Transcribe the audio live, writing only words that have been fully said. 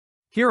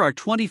Here are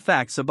 20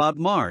 facts about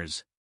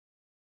Mars.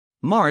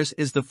 Mars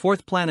is the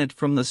fourth planet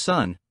from the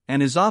Sun,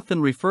 and is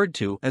often referred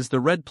to as the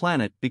red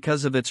planet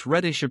because of its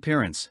reddish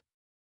appearance.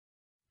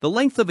 The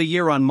length of a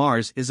year on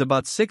Mars is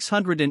about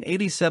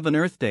 687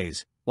 Earth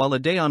days, while a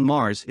day on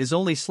Mars is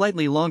only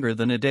slightly longer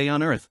than a day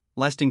on Earth,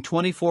 lasting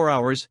 24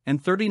 hours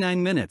and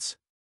 39 minutes.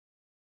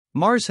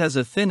 Mars has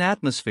a thin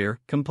atmosphere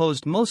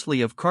composed mostly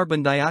of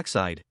carbon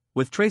dioxide,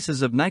 with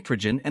traces of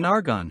nitrogen and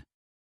argon.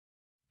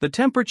 The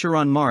temperature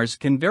on Mars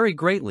can vary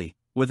greatly,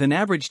 with an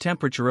average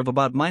temperature of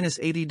about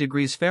 -80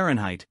 degrees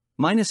Fahrenheit,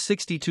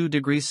 -62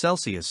 degrees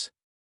Celsius.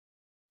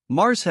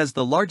 Mars has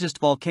the largest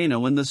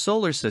volcano in the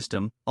solar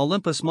system,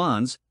 Olympus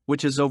Mons,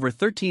 which is over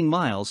 13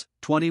 miles,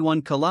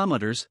 21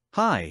 kilometers,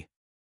 high.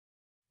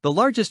 The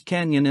largest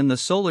canyon in the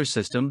solar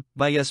system,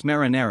 Valles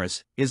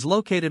Marineris, is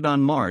located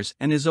on Mars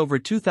and is over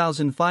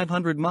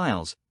 2,500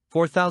 miles,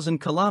 4,000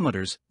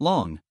 kilometers,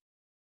 long.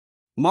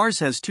 Mars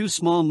has two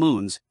small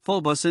moons,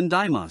 Phobos and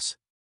Deimos.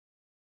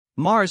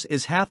 Mars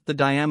is half the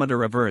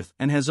diameter of Earth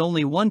and has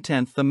only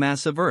 1/10 the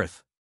mass of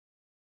Earth.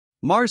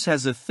 Mars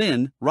has a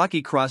thin,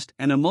 rocky crust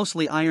and a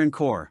mostly iron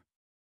core.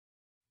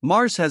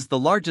 Mars has the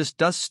largest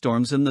dust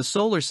storms in the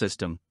solar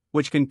system,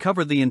 which can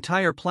cover the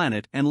entire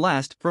planet and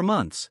last for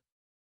months.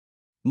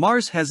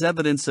 Mars has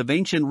evidence of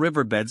ancient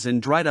riverbeds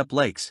and dried-up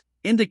lakes,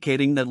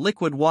 indicating that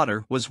liquid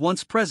water was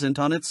once present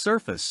on its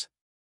surface.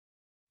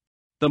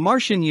 The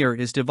Martian year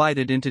is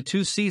divided into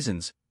two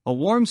seasons, a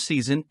warm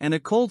season and a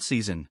cold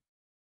season.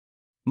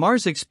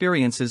 Mars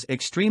experiences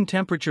extreme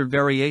temperature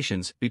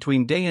variations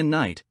between day and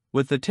night,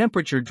 with the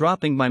temperature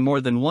dropping by more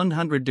than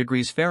 100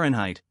 degrees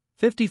Fahrenheit,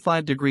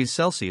 55 degrees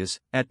Celsius,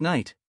 at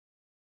night.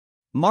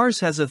 Mars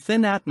has a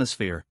thin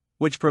atmosphere,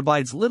 which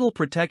provides little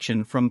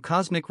protection from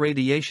cosmic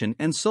radiation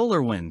and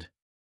solar wind.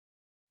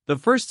 The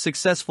first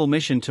successful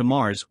mission to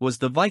Mars was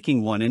the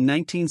Viking 1 in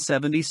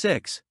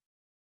 1976.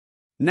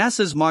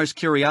 NASA's Mars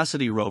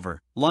Curiosity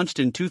rover, launched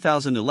in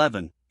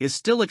 2011, is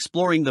still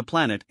exploring the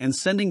planet and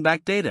sending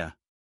back data.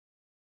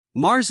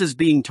 Mars is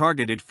being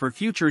targeted for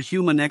future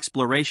human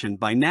exploration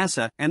by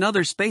NASA and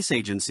other space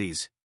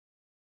agencies.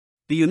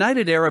 The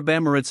United Arab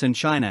Emirates and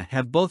China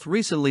have both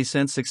recently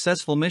sent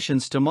successful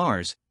missions to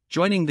Mars,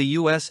 joining the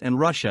US and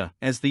Russia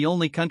as the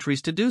only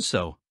countries to do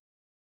so.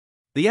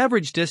 The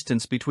average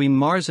distance between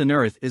Mars and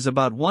Earth is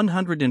about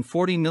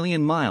 140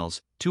 million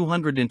miles,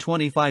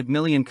 225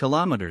 million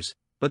kilometers,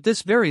 but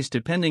this varies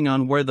depending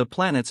on where the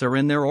planets are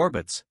in their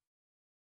orbits.